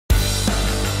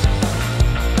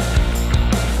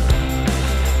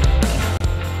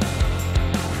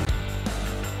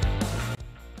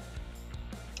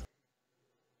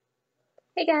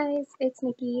Hey guys, it's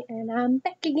Nikki and I'm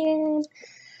back again.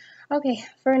 Okay,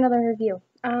 for another review.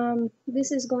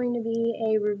 This is going to be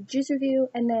a juice review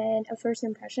and then a first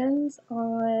impressions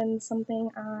on something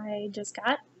I just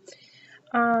got.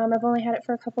 I've only had it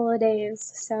for a couple of days,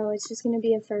 so it's just going to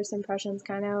be a first impressions,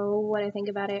 kind of what I think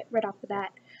about it right off the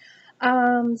bat.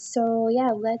 So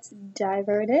yeah, let's dive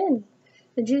right in.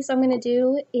 The juice I'm going to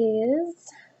do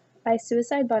is by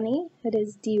Suicide Bunny. It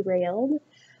is Derailed.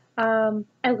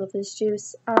 I love this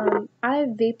juice. I've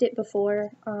vaped it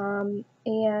before,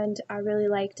 and I really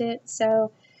liked it,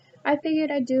 so I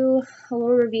figured I'd do a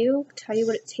little review, tell you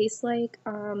what it tastes like,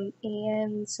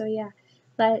 and so yeah,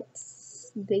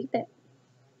 let's vape it.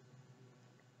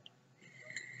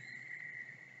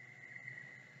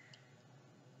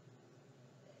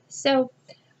 So,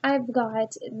 I've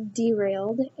got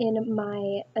Derailed in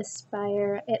my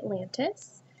Aspire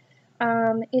Atlantis.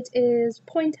 It is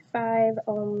 0.5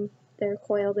 ohm, their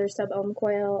coil, their sub-ohm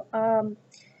coil,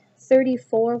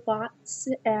 34 watts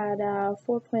at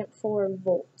 4.4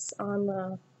 volts on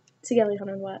the together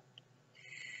 100 watt.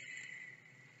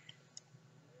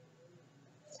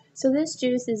 So this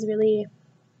juice is really,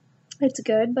 it's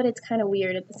good, but it's kind of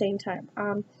weird at the same time.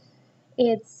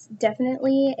 It's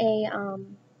definitely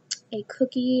a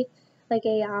cookie, like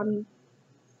a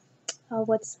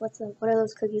what are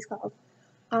those cookies called?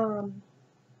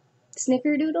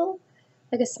 Snickerdoodle,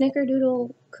 like a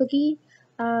snickerdoodle cookie.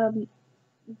 And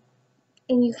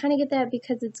you kind of get that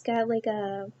because it's got like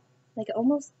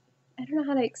almost, I don't know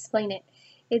how to explain it.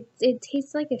 It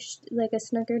tastes like a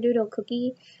snickerdoodle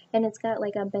cookie, and it's got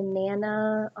like a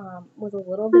banana with a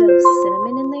little bit of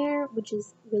cinnamon in there, which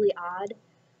is really odd.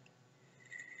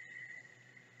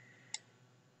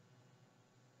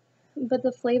 But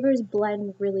the flavors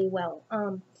blend really well.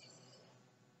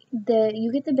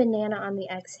 You get the banana on the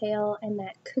exhale and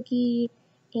that cookie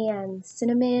and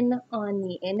cinnamon on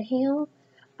the inhale,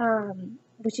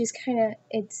 which is kind of,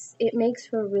 it makes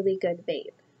for a really good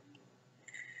vape.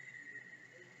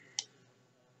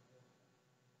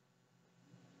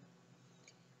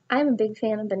 I'm a big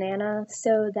fan of banana,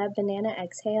 so that banana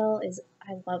exhale is,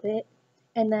 I love it.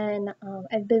 And then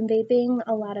I've been vaping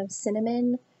a lot of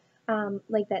cinnamon,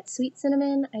 like that sweet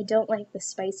cinnamon. I don't like the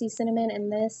spicy cinnamon,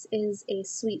 and this is a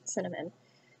sweet cinnamon.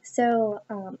 So,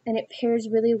 and it pairs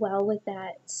really well with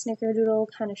that snickerdoodle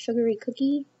kind of sugary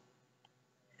cookie.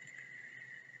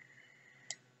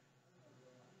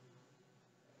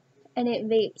 And it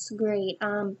vapes great.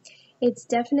 It's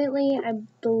definitely, I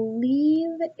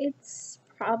believe it's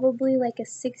probably like a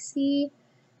 60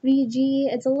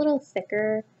 VG. It's a little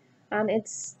thicker.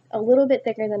 It's a little bit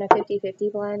thicker than a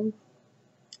 50-50 blend,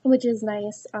 which is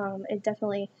nice. It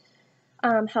definitely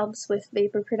helps with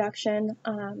vapor production.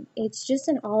 It's just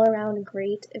an all-around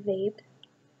great vape.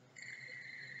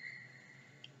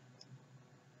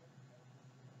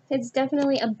 It's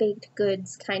definitely a baked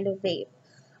goods kind of vape.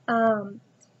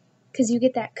 Because you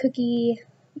get that cookie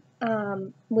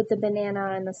with the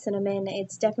banana and the cinnamon.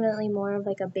 It's definitely more of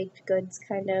like a baked goods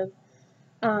kind of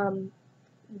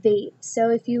vape. So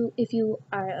if you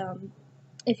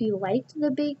liked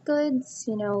the baked goods,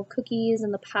 you know, cookies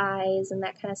and the pies and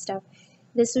that kind of stuff,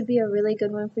 this would be a really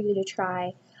good one for you to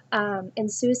try. And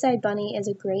Suicide Bunny is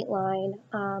a great line.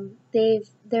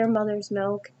 Their Mother's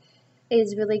Milk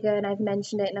is really good. I've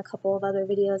mentioned it in a couple of other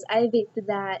videos. I vaped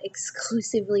that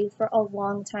exclusively for a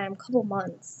long time, a couple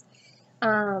months,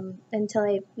 until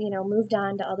I, moved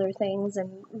on to other things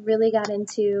and really got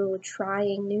into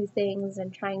trying new things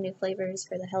and trying new flavors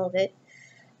for the hell of it.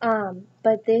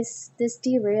 But this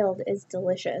Derailed is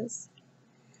delicious.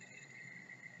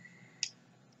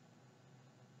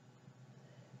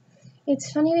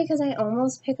 It's funny because I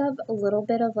almost pick up a little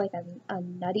bit of like a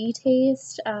nutty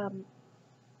taste,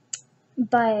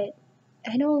 but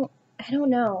I don't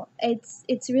know.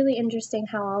 It's really interesting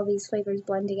how all these flavors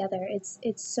blend together.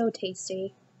 It's so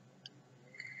tasty.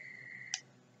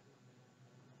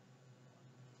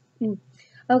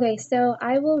 Okay, so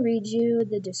I will read you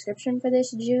the description for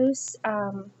this juice.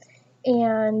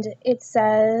 And it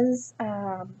says,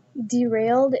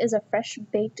 Derailed is a fresh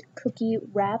baked cookie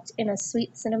wrapped in a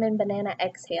sweet cinnamon banana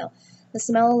exhale. The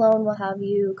smell alone will have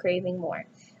you craving more,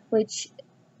 which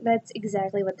that's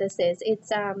exactly what this is. It's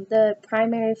the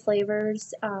primary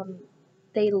flavors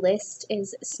they list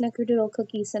is snickerdoodle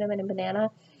cookie, cinnamon, and banana.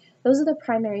 Those are the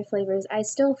primary flavors. I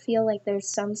still feel like there's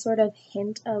some sort of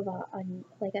hint of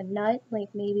like a nut, like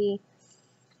maybe,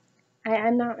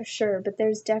 I'm not sure, but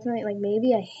there's definitely like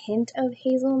maybe a hint of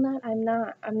hazelnut. I'm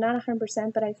not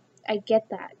 100%, but I get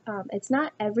that. It's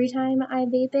not every time I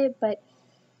vape it, but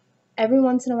every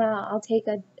once in a while I'll take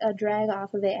a drag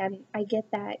off of it and I get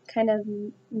that kind of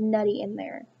nutty in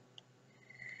there.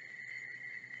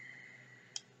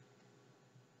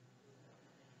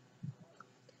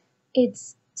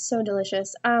 It's so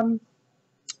delicious.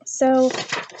 So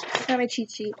I got my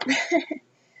cheat sheet.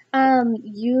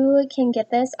 You can get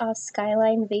this off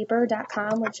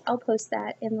skylinevapor.com, which I'll post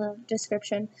that in the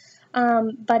description.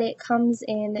 But it comes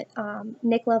in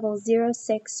nic levels 0,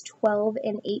 6, 12,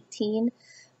 and 18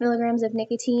 milligrams of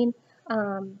nicotine.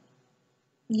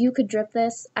 You could drip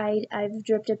this. I've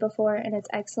dripped it before, and it's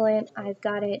excellent. I've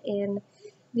got it in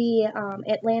the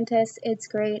Atlantis. It's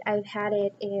great. I've had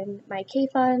it in my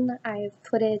K-Fun. I've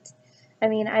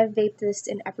vaped this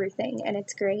in everything, and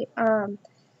it's great.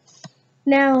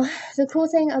 Now, the cool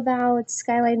thing about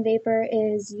Skyline Vapor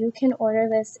is you can order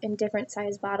this in different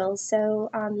size bottles. So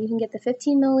you can get the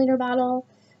 15 milliliter bottle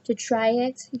to try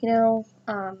it,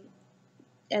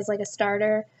 as like a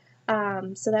starter.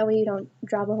 So that way you don't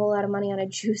drop a whole lot of money on a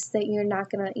juice that you're not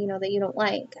gonna, that you don't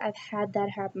like. I've had that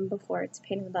happen before. It's a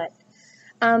pain in the butt.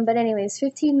 But anyways,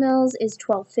 15 mils is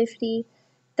 $12.50.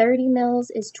 30 mils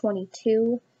is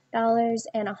 $22.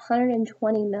 And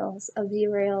 120 mils of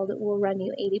derailed will run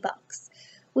you $80,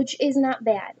 which is not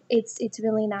bad. It's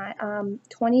really not.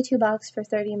 $22 for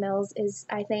 30 mils is,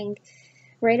 I think,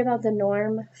 right about the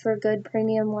norm for good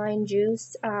premium line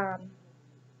juice.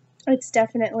 It's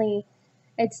definitely,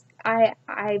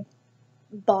 I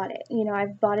bought it.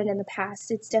 I've bought it in the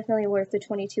past. It's definitely worth the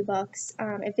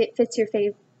 $22 if it fits your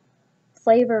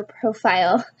flavor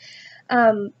profile.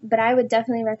 But I would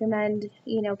definitely recommend,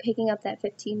 picking up that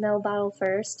 15 ml bottle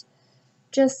first,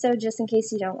 just in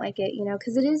case you don't like it,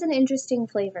 because it is an interesting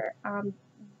flavor.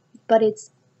 But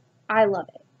I love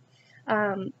it.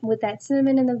 With that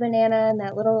cinnamon and the banana and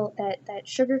that little, that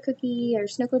sugar cookie or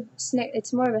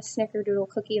it's more of a snickerdoodle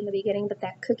cookie in the beginning, but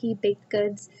that cookie baked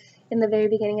goods in the very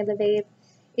beginning of the vape,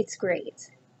 it's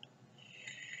great.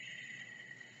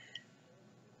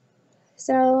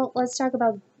 So let's talk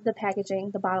about the packaging,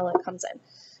 the bottle it comes in.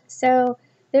 So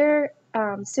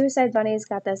Suicide Bunny's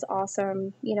got this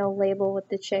awesome, label with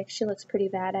the chick. She looks pretty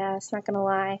badass, not gonna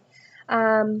lie.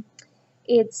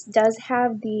 It does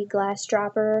have the glass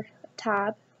dropper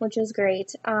top, which is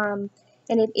great. And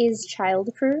it is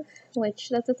child-proof, which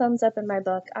that's a thumbs up in my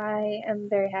book. I am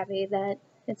very happy that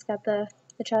it's got the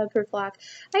child-proof lock.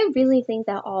 I really think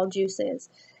that all juice is.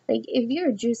 Like, if you're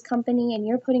a juice company and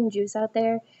you're putting juice out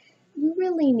there, you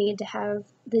really need to have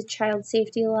the child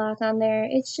safety lock on there.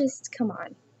 It's just, come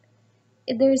on.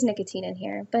 There's nicotine in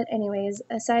here. But anyways,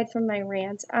 aside from my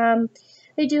rant,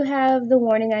 they do have the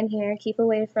warning on here, keep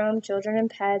away from children and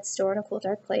pets, store in a cool,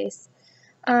 dark place.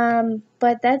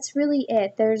 But that's really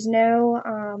it. There's no,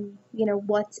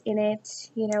 what's in it,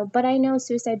 but I know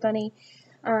Suicide Bunny,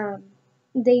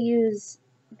 they use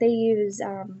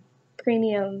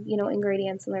premium,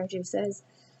 ingredients in their juices.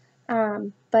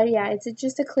 But yeah, it's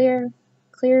just a clear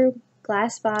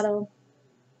glass bottle.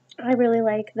 I really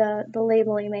like the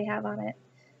labeling they have on it.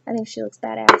 I think she looks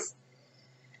badass.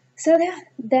 So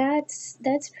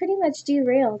that's pretty much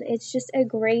derailed. It's just a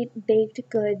great baked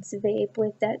goods vape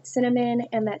with that cinnamon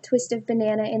and that twist of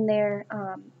banana in there.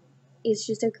 It's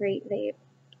just a great vape.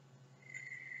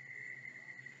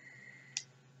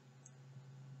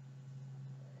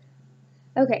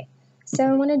 Okay, so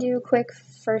I want to do quick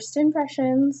first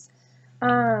impressions.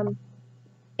 And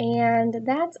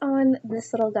that's on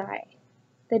this little guy,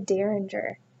 the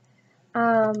Derringer.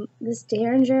 This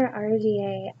Derringer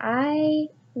RDA,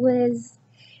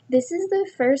 this is the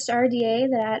first RDA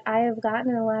that I have gotten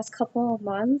in the last couple of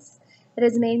months that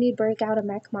has made me break out a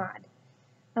mech mod.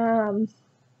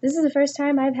 This is the first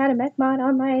time I've had a mech mod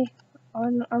on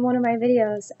one of my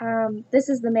videos. This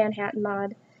is the Manhattan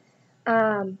mod.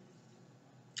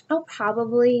 I'll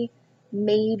probably,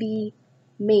 maybe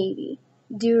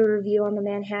do a review on the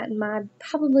Manhattan mod.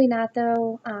 Probably not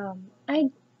though.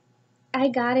 I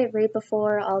got it right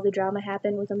before all the drama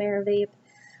happened with AmeriVape.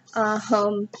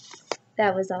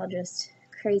 That was all just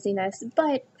craziness.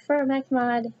 But for a mech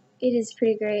mod, it is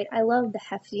pretty great. I love the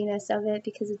heftiness of it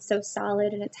because it's so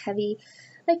solid and it's heavy.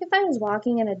 Like if I was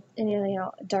walking in a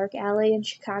dark alley in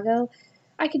Chicago,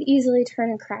 I could easily turn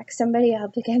and crack somebody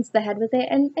up against the head with it,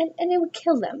 and it would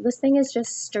kill them. This thing is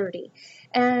just sturdy.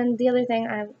 And the other thing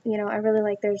I really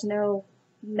like, there's no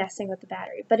messing with the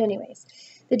battery. But anyways,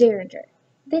 the Derringer.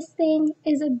 This thing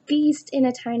is a beast in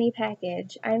a tiny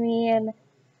package. I mean,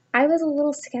 I was a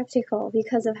little skeptical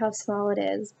because of how small it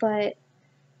is, but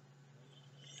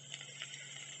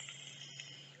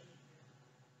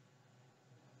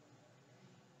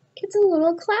it's a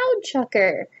little cloud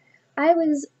chucker. I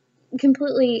was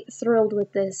completely thrilled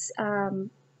with this.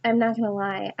 I'm not gonna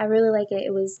lie, I really like it.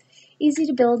 It was easy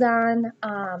to build on,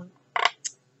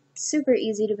 super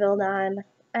easy to build on.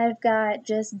 I've got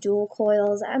just dual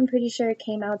coils. I'm pretty sure it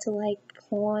came out to like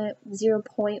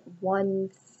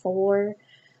 0.14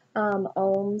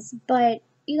 ohms, but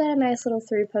you got a nice little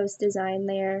 3-post design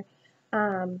there.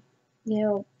 You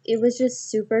know, it was just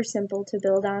super simple to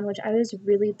build on, which I was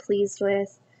really pleased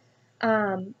with.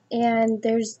 And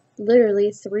there's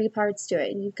literally 3 parts to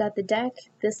it. You've got the deck,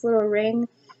 this little ring,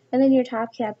 and then your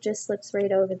top cap just slips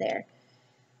right over there.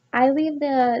 I leave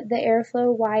the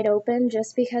airflow wide open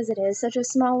just because it is such a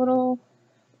small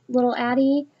little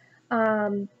addy.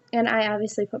 And I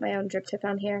obviously put my own drip tip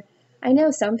on here. I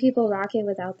know some people rock it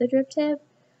without the drip tip,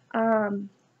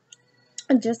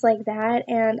 just like that,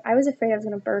 and I was afraid I was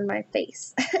going to burn my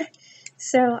face.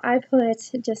 So I put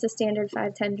just a standard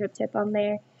 510 drip tip on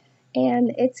there,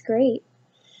 and it's great.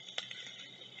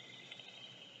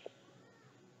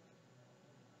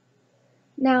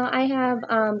 Now I have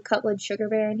Cutwood Sugar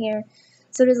Bear in here,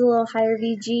 so it is a little higher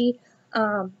VG,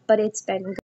 but it's been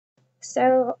good.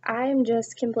 So I'm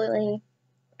just completely,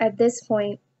 at this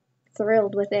point,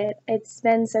 thrilled with it. It's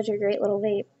been such a great little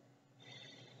vape.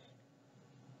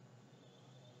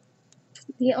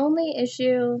 The only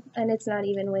issue, and it's not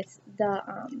even with the,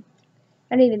 I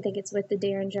don't even think it's with the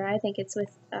derringer, I think it's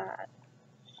with, there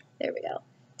we go,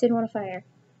 didn't want to fire.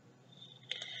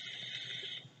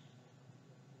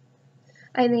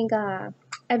 I think,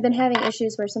 I've been having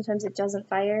issues where sometimes it doesn't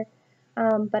fire,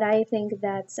 but I think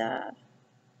that's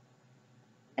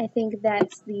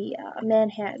the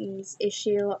Manhattan's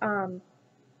issue,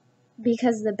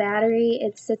 because the battery,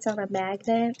 it sits on a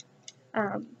magnet,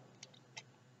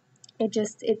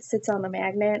 it sits on the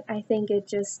magnet. I think it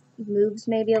just moves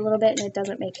maybe a little bit and it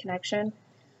doesn't make connection,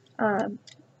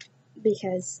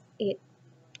 because you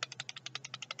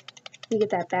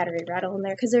get that battery rattle in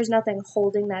there, because there's nothing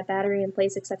holding that battery in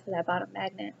place except for that bottom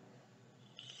magnet.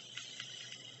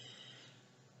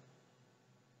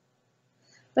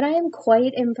 But I am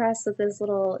quite impressed with this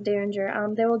little derringer.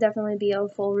 There will definitely be a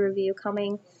full review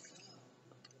coming.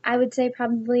 I would say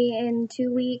probably in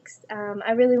 2 weeks.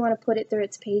 I really want to put it through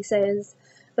its paces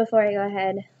before I go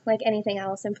ahead, like anything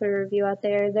else, and put a review out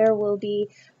there. There will be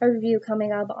a review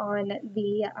coming up on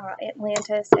the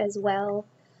Atlantis as well.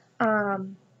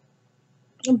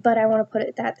 But I want to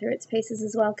put that through its paces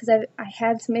as well, because I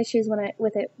had some issues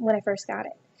with it when I first got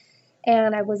it,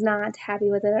 and I was not happy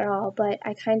with it at all. But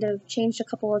I kind of changed a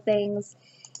couple of things,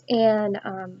 and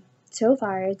so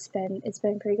far it's been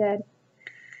pretty good.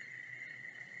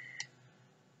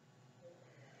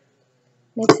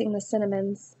 Mixing the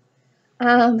cinnamons,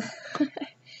 but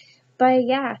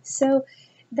yeah. So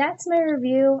that's my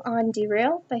review on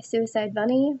Derailed by Suicide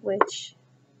Bunny, which,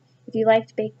 if you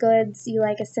liked baked goods, you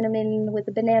like a cinnamon with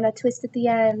a banana twist at the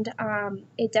end,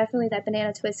 it definitely, that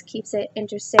banana twist keeps it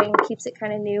interesting, keeps it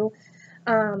kind of new.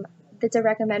 That's a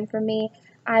recommend for me.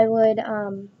 I would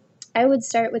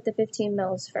start with the 15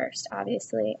 mils first,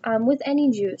 obviously. With any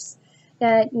juice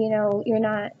that, you know, you're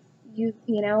not,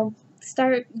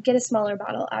 get a smaller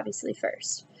bottle, obviously,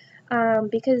 first.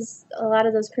 Because a lot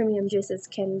of those premium juices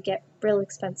can get real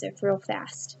expensive real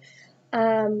fast.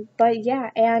 But yeah,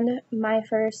 and my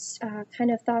first kind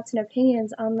of thoughts and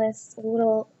opinions on this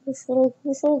little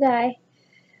guy.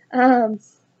 I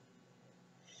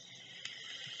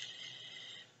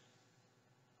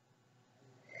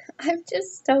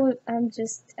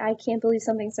can't believe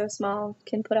something so small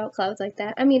can put out clouds like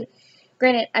that. I mean,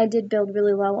 granted, I did build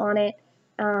really low on it,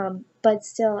 but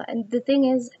still, and the thing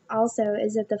is also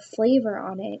is that the flavor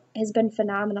on it has been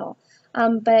phenomenal.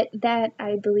 But that,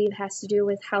 I believe, has to do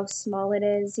with how small it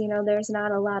is. You know, there's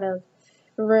not a lot of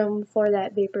room for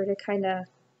that vapor to kind of,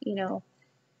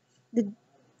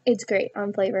 it's great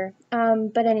on flavor.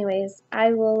 But anyways,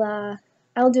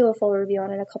 I'll do a full review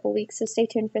on it in a couple weeks, so stay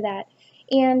tuned for that.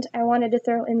 And I wanted to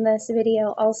throw in this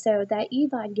video also that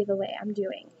EVOD giveaway I'm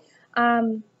doing.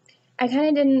 I kind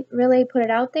of didn't really put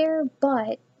it out there,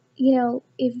 but,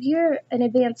 if you're an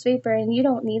advanced vapor and you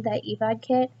don't need that EVOD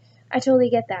kit, I totally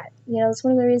get that. It's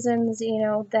one of the reasons,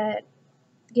 that,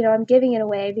 I'm giving it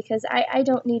away, because I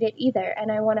don't need it either,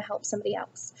 and I want to help somebody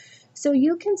else. So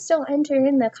you can still enter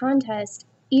in the contest,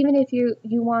 even if you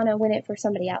want to win it for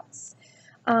somebody else.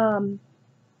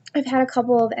 I've had a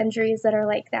couple of entries that are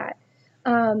like that.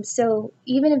 So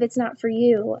even if it's not for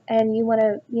you and you want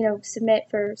to, submit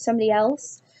for somebody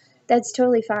else, that's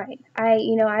totally fine.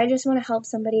 I just want to help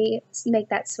somebody make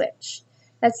that switch.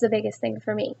 That's the biggest thing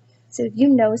for me. So if you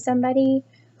know somebody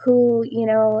who,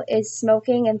 is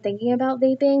smoking and thinking about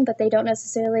vaping, but they don't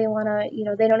necessarily want to,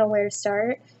 they don't know where to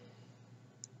start,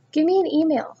 give me an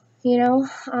email.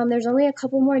 There's only a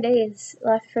couple more days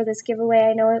left for this giveaway.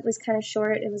 I know it was kind of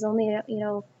short. It was only,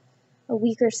 a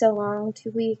week or so long,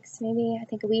 2 weeks, maybe, I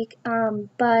think a week.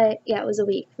 But yeah, it was a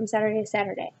week from Saturday to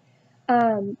Saturday.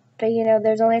 But you know,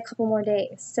 there's only a couple more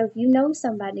days. So if you know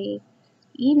somebody,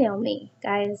 email me,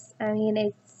 guys. I mean,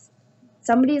 it's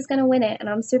somebody's gonna win it, and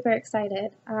I'm super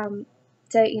excited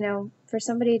to, you know, for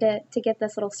somebody to get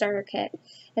this little starter kit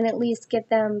and at least get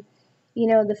them, you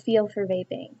know, the feel for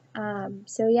vaping.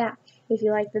 So yeah, if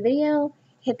you like the video,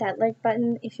 hit that like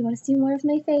button. If you want to see more of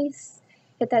my face,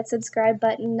 hit that subscribe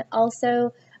button.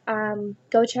 Also,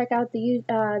 go check out the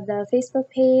Facebook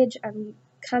page. I'm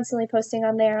constantly posting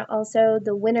on there. Also,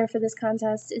 the winner for this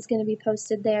contest is going to be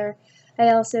posted there.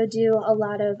 I also do a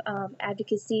lot of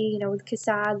advocacy, you know, with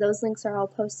CASA. Those links are all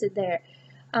posted there.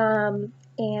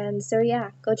 And so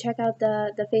yeah, go check out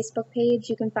the Facebook page.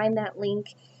 You can find that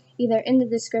link either in the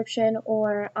description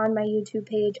or on my YouTube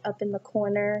page up in the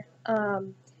corner.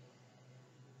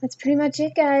 That's pretty much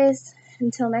it, guys.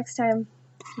 Until next time,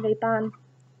 vape on.